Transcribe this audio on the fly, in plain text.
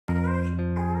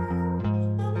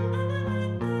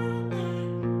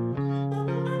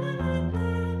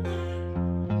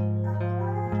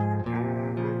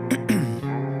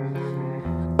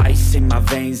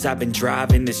veins, I've been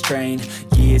driving this train.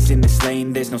 Years in this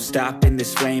lane, there's no stopping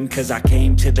this flame. Cause I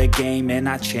came to the game and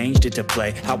I changed it to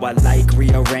play how I like,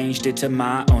 rearranged it to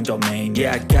my own domain.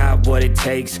 Yeah, I got what it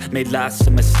takes, made lots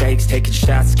of mistakes, taking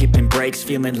shots, skipping breaks,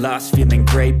 feeling lost, feeling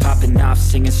great, popping off,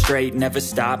 singing straight, never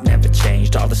stopped, never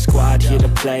changed. All the squad here to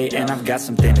play, and I've got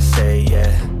something to say,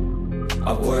 yeah.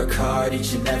 I work hard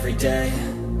each and every day,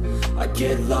 I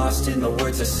get lost in the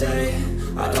words I say.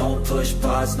 I don't push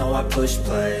pause, no, I push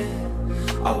play.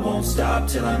 I won't stop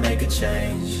till I make a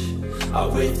change. I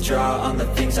withdraw on the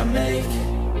things I make.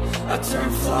 I turn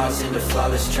flaws into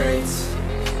flawless traits.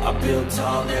 I build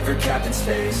tall, never capped in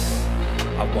space.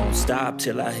 I won't stop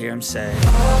till I hear him say, oh,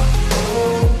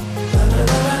 oh, la, la,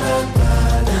 la, la, la.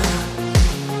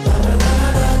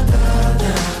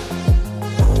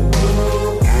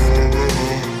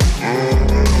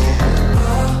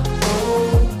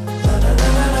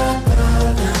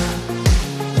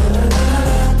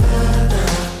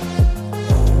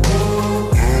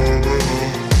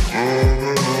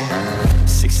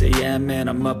 And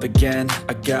I'm up again.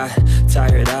 I got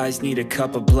tired eyes, need a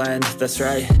cup of blend. That's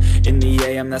right, in the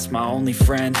AM, that's my only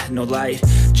friend. No light,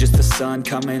 just the sun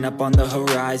coming up on the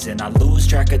horizon. I lose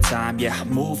track of time, yeah, I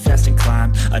move fast and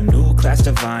climb a new class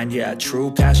divine, yeah,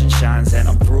 true passion shines. And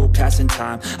I'm through passing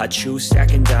time, I choose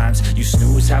stacking dimes. You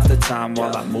snooze half the time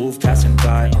while I move passing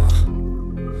by.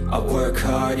 I work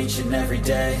hard each and every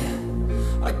day,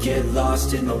 I get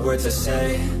lost in the words I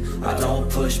say. I don't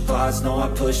push pause, no, I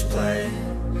push play.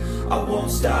 I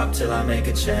won't stop till I make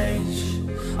a change.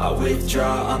 I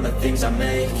withdraw on the things I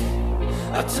make.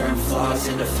 I turn flaws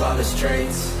into flawless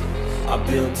traits. I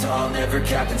build tall, never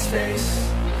capped in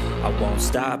space. I won't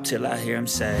stop till I hear him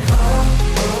say, oh,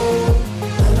 oh,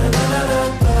 la, la, la, la,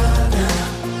 la,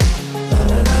 la, la,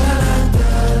 la, la, la,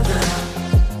 la, la.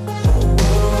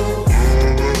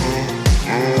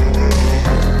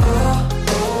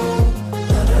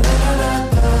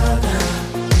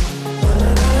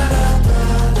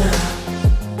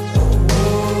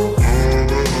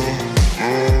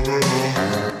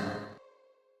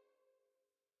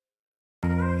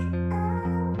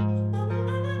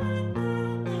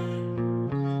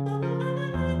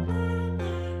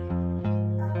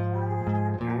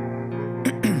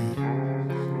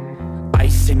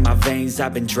 In my veins,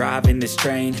 I've been driving this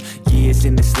train. Years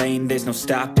in this lane, there's no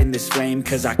stopping this flame.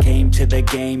 Cause I came to the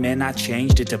game and I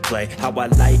changed it to play how I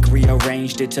like,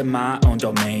 rearranged it to my own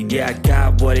domain. Yeah, I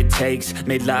got what it takes,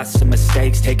 made lots of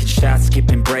mistakes, taking shots,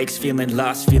 skipping breaks, feeling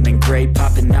lost, feeling great,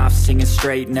 popping off, singing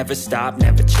straight, never stopped,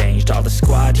 never changed. All the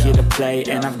squad here to play,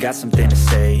 and I've got something to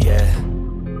say, yeah.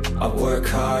 I work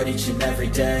hard each and every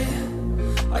day,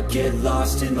 I get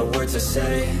lost in the words I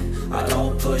say. I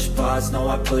don't push pause, no,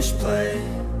 I push play.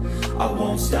 I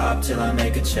won't stop till I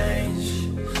make a change.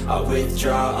 I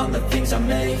withdraw on the things I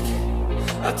make.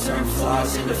 I turn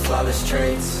flaws into flawless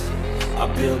traits. I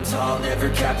build tall, never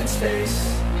capped in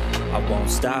space. I won't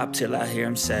stop till I hear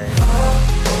him say, oh,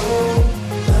 oh,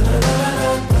 la, la, la,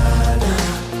 la, la, la.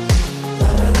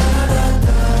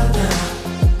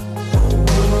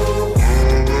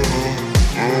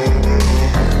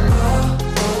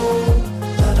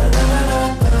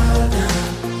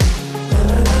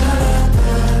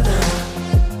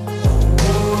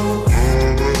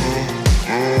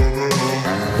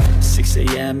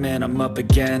 And I'm up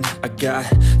again. I got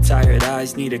tired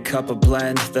eyes, need a cup of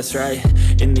blend. That's right,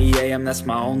 in the AM, that's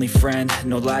my only friend.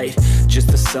 No light, just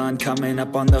the sun coming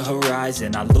up on the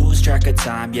horizon. I lose track of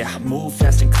time, yeah, I move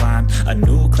fast and climb a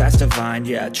new class divine,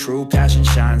 yeah, true passion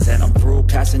shines. And I'm through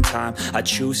passing time, I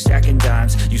choose stacking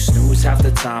dimes. You snooze half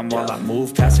the time while I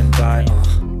move passing by.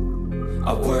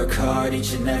 I work hard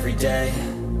each and every day,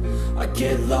 I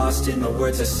get lost in the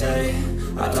words I say.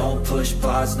 I don't push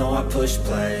pause, no, I push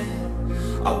play.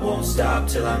 I won't stop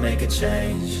till I make a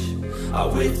change. I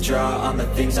withdraw on the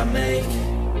things I make.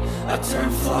 I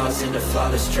turn flaws into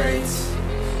flawless traits.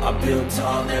 I build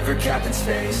tall, never capped in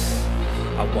space.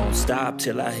 I won't stop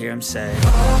till I hear him say, oh,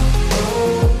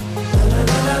 oh, la,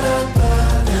 la, la, la,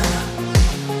 la, la.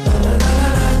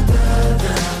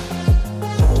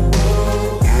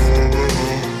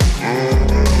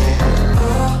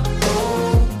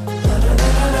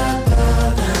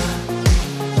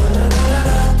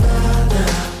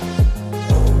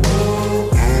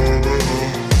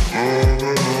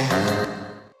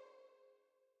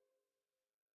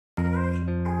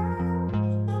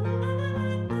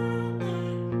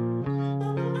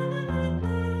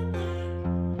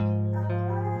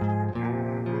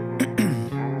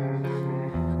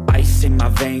 Ice in my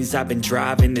veins, I've been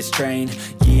driving this train.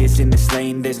 Years in this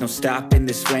lane, there's no stopping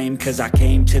this flame. Cause I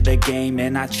came to the game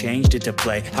and I changed it to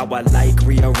play how I like,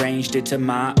 rearranged it to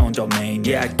my own domain.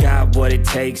 Yeah, I got what it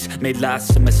takes, made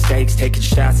lots of mistakes, taking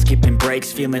shots, skipping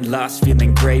breaks, feeling lost,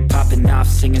 feeling great, popping off,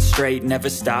 singing straight, never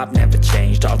stopped, never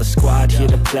changed. All the squad here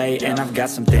to play, and I've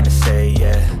got something to say,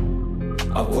 yeah.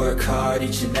 I work hard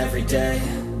each and every day,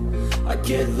 I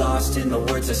get lost in the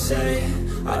words I say.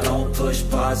 I don't push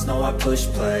pause, no I push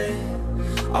play.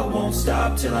 I won't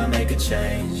stop till I make a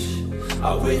change.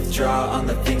 I withdraw on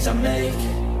the things I make.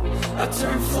 I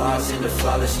turn flaws into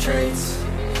flawless traits.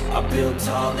 I build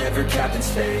tall, never capped in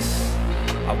space.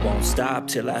 I won't stop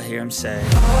till I hear him say,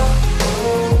 oh,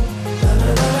 oh, la,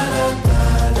 la, la, la,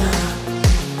 la, la.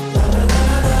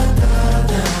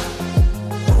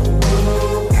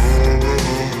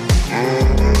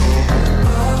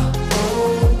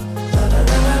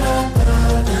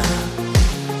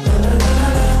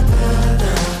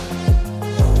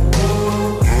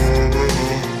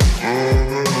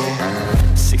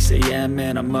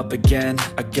 And I'm up again.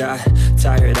 I got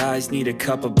tired eyes, need a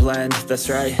cup of blend. That's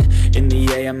right, in the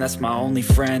AM, that's my only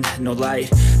friend. No light,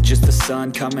 just the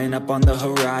sun coming up on the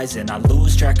horizon. I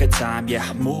lose track of time, yeah,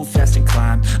 I move fast and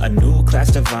climb a new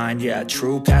class divine, yeah,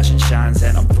 true passion shines.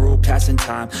 And I'm through passing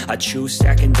time, I choose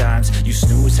stacking dimes. You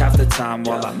snooze half the time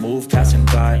while I move passing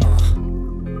by.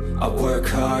 I work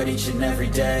hard each and every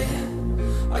day,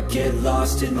 I get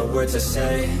lost in the words I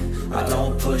say. I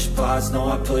don't push pause, no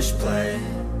I push play.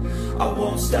 I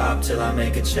won't stop till I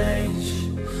make a change.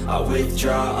 I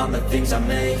withdraw on the things I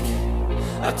make.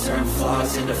 I turn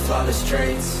flaws into flawless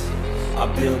traits. I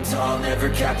build tall, never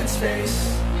capped in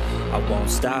space. I won't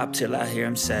stop till I hear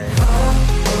him say, oh,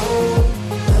 oh,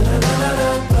 la, la, la,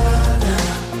 la, la, la.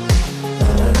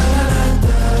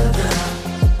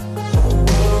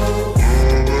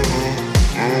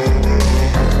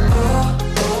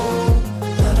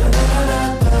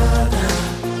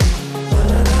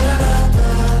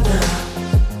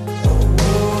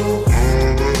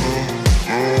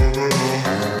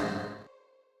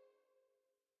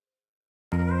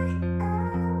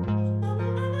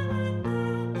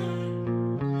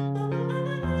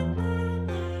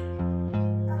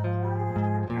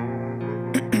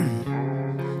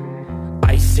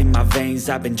 In my veins,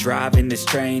 I've been driving this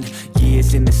train.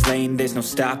 Years in this lane, there's no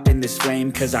stopping this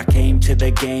flame. Cause I came to the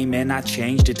game and I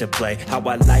changed it to play how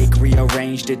I like,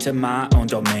 rearranged it to my own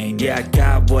domain. Yeah, I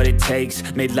got what it takes,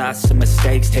 made lots of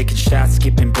mistakes, taking shots,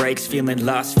 skipping breaks, feeling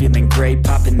lost, feeling great,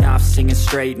 popping off, singing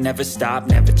straight, never stopped,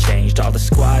 never changed. All the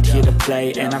squad here to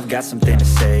play, and I've got something to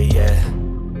say, yeah.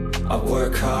 I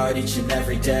work hard each and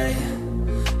every day,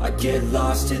 I get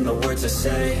lost in the words I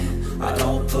say. I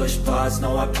don't push pause,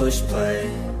 no I push play.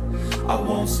 I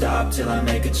won't stop till I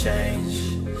make a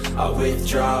change. I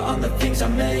withdraw on the things I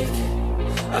make.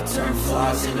 I turn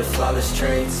flaws into flawless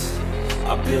traits.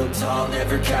 I build tall,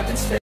 never capped in space.